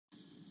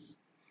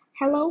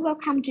Hello,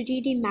 welcome to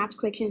GED Math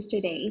questions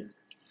today.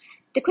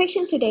 The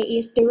questions today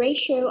is the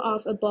ratio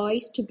of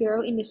boys to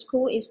girls in the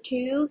school is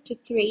 2 to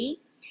 3.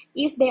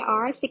 If there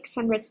are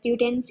 600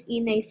 students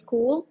in a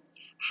school,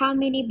 how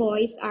many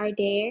boys are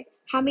there?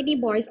 How many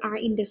boys are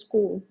in the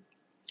school?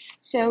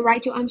 So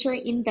write your answer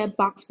in the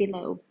box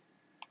below.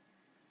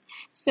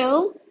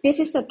 So this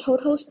is the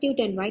total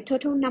student, right?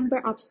 Total number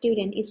of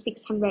student is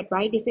 600,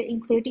 right? This is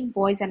including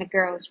boys and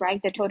girls,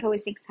 right? The total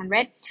is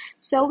 600.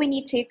 So we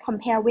need to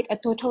compare with a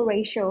total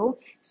ratio.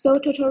 So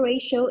total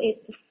ratio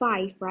is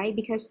 5, right?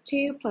 Because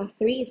 2 plus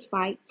 3 is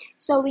 5.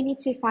 So we need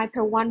to find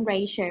per 1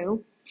 ratio.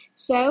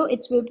 So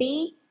it will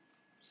be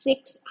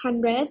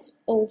 600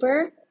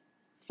 over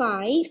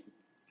 5.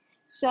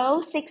 So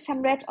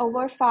 600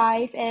 over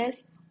 5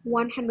 is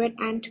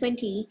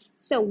 120.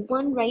 So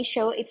one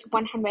ratio is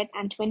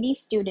 120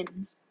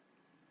 students,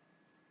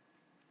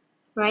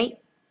 right?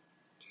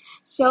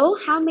 So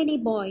how many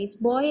boys?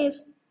 Boy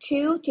is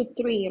 2 to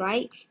 3,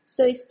 right?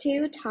 So it's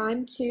 2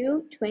 times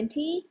 2,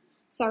 20.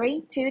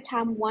 2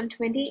 times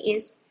 120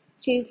 is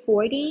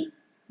 240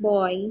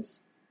 boys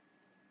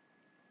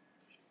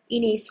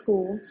in a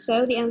school.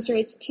 So the answer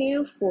is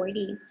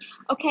 240.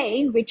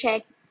 Okay, we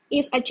check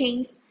if I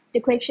change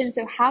the question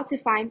to how to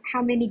find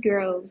how many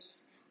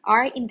girls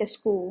are in the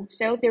school.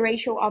 So the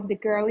ratio of the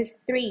girl is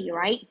 3,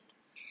 right?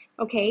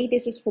 Okay,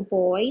 this is for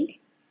boy.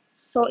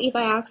 So if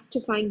I ask to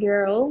find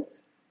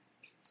girls,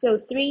 so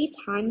 3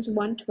 times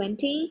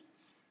 120.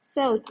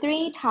 So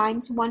 3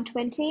 times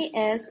 120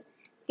 is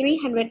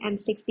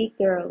 360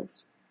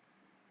 girls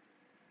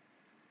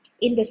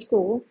in the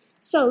school.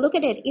 So look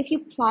at it. If you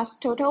plus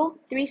total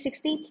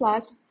 360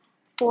 plus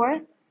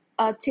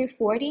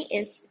 240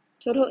 is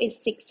total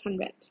is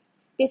 600.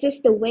 This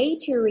is the way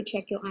to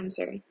recheck your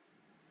answer.